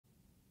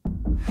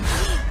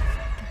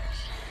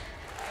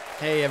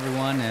Hey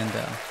everyone, and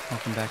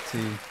welcome back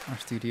to our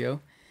studio.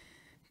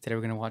 Today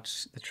we're going to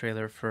watch the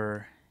trailer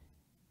for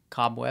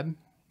Cobweb,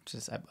 which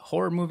is a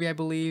horror movie, I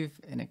believe,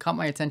 and it caught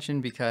my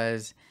attention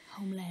because...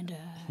 Homelander.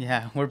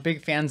 Yeah, we're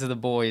big fans of The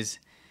Boys,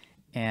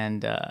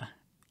 and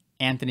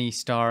Anthony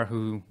Starr,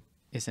 who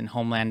is in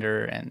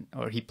Homelander,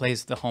 or he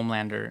plays the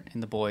Homelander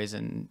in The Boys,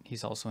 and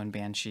he's also in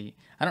Banshee.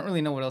 I don't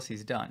really know what else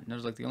he's done.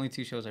 Those are like the only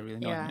two shows I really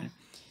know him in.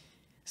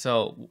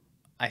 So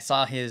I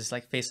saw his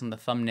face on the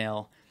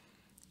thumbnail,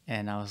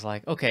 and I was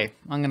like, okay,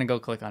 I'm gonna go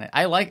click on it.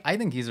 I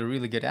think he's a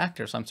really good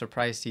actor, so I'm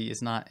surprised he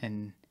is not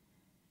in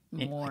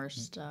more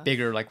stuff,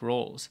 bigger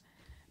roles.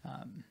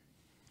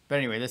 But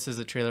anyway, this is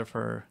the trailer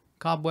for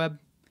Cobweb.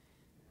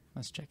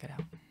 Let's check it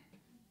out.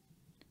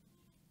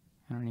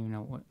 I don't even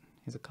know what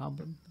is a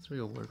cobweb. It's a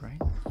real word,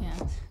 right?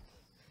 Yeah.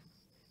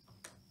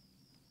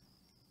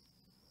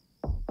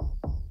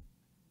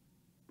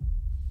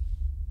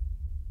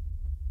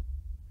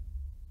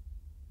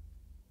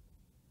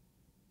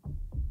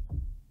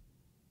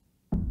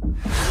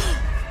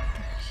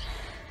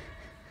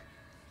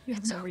 You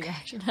have no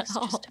reaction at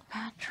all. Just a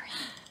bad dream.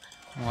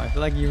 Oh, I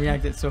feel like you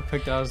reacted so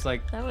quick that I was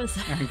like, that was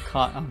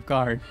caught off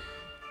guard.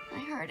 I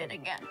heard it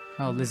again.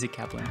 Oh, Lizzie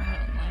Kaplan. I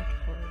don't like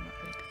horror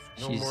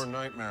movies. No more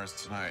nightmares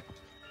tonight.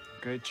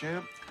 Okay,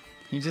 champ?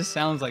 He just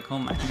sounds like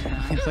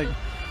Homelander. It's like,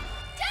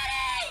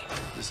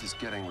 Daddy! This is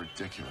getting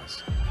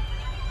ridiculous.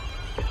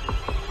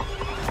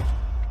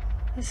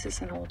 This is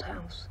an old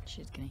house.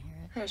 She's gonna hear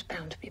it. There's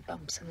bound to be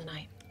bumps in the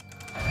night.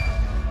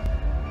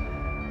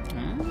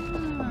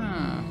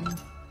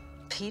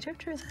 Peter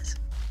drew this?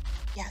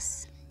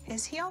 Yes.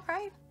 Is he all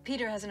right?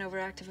 Peter has an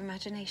overactive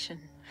imagination.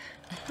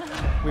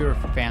 we were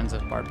fans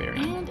of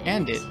Barbarian.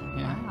 And it.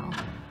 Yeah. Wow.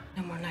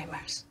 No more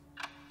nightmares.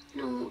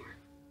 No more.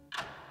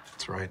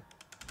 That's right.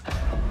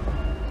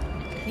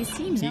 He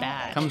seems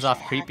bad. Comes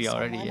off creepy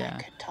already, Someone yeah.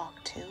 I could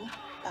talk to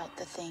about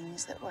the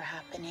things that were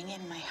happening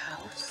in my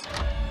house.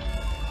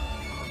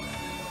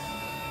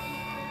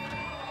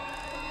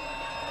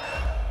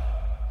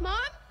 Mom?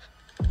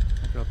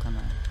 That girl kind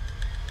of...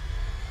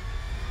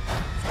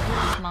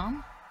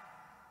 Mom?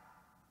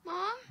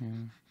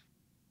 Mom?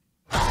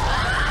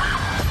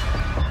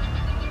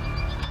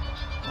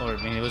 Or,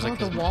 I mean, it was like...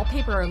 The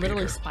wallpaper are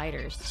literally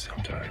spiders.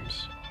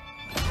 Sometimes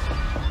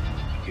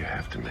you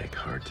have to make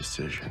hard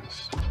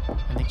decisions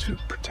And to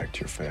protect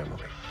your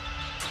family.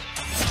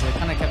 they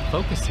kind of kept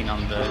focusing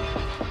on the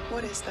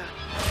What is that?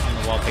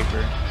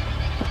 wallpaper.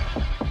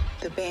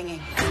 The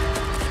banging.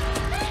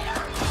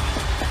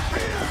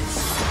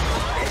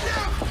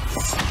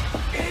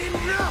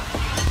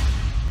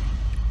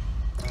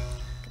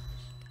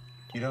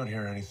 You don't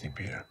hear anything,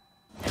 Peter.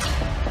 See the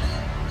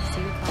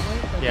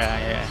color?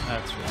 Yeah,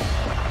 that's right.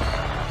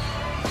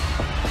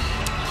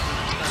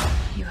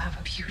 You have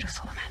a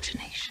beautiful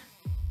imagination.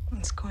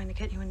 It's going to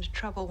get you into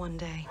trouble one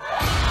day.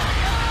 I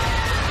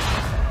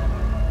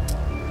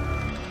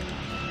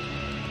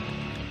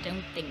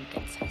don't think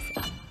it's his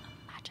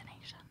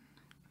imagination.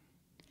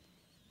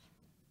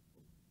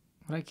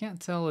 What I can't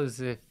tell is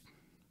if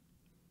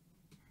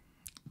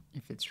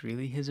it's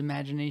really his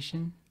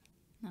imagination.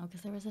 No,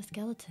 because there was a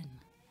skeleton.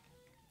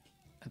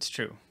 That's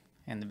true.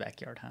 In the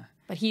backyard, huh?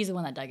 But he's the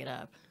one that dug it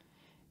up.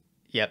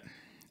 Yep.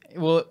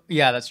 Well,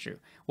 yeah, that's true.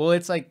 Well,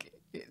 it's like,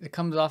 it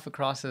comes off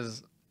across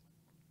as,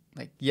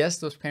 like, yes,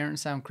 those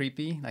parents sound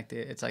creepy. Like,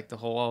 it's like the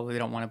whole, oh, they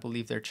don't want to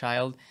believe their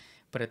child.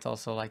 But it's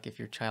also like if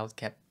your child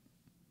kept,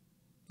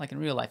 like in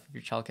real life, if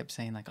your child kept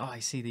saying, like, oh,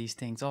 I see these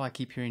things. Oh, I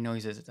keep hearing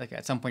noises. It's like,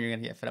 at some point, you're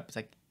going to get fed up. It's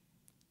like,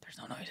 there's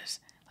no noises.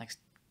 Like,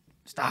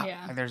 stop.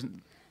 Yeah. Like, there's...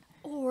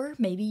 Or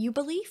maybe you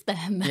believe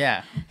them.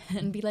 Yeah.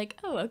 And be like,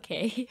 oh,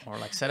 okay. Or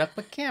like set up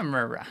a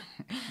camera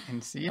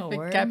and see if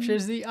Or it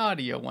captures the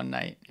audio one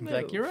night. And be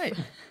like, you're right.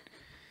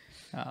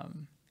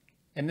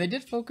 And they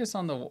did focus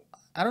on the,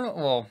 I don't know,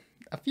 well,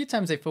 a few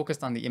times they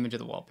focused on the image of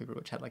the wallpaper,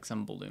 which had like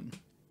some balloon.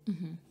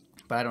 Mm-hmm.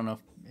 But I don't know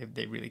if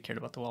they really cared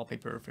about the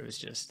wallpaper or if it was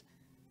just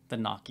the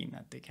knocking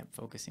that they kept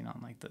focusing on.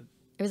 Like the.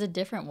 It was a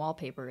different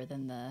wallpaper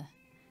than the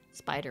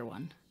spider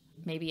one.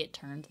 Maybe it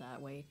turned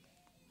that way.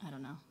 I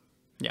don't know.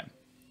 Yeah.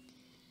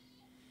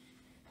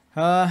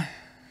 I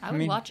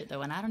would watch it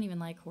though, and I don't even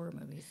like horror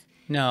movies.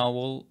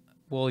 No,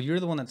 well, you're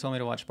the one that told me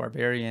to watch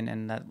Barbarian,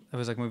 and that it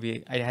was like a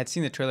movie. I had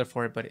seen the trailer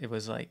for it, but it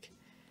was like,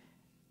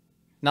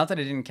 not that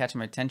it didn't catch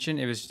my attention.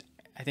 It was,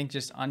 I think,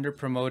 just under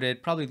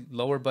promoted, probably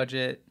lower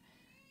budget.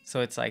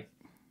 So it's like,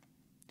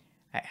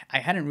 I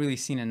hadn't really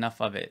seen enough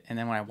of it, and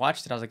then when I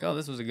watched it, I was like, oh,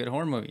 this was a good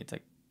horror movie. It's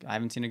like I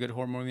haven't seen a good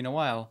horror movie in a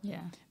while.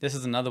 Yeah. This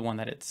is another one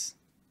that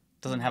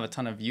doesn't have a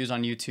ton of views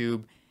on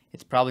YouTube.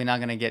 It's probably not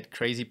gonna get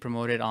crazy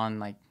promoted on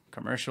like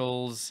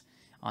commercials,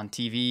 on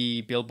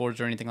TV, billboards,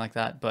 or anything like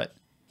that, but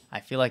I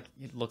feel like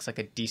it looks like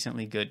a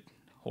decently good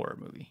horror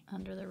movie.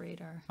 Under the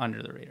radar.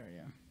 Under the radar,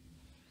 yeah.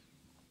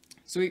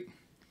 Sweet.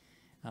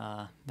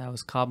 That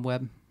was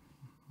Cobweb.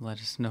 Let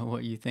us know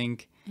what you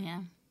think.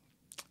 Yeah.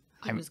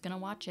 Who's gonna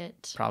watch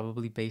it?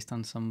 Probably based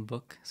on some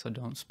book, so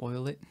don't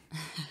spoil it.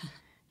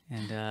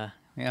 And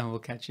yeah, we'll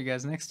catch you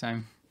guys next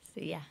time.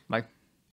 See ya. Bye.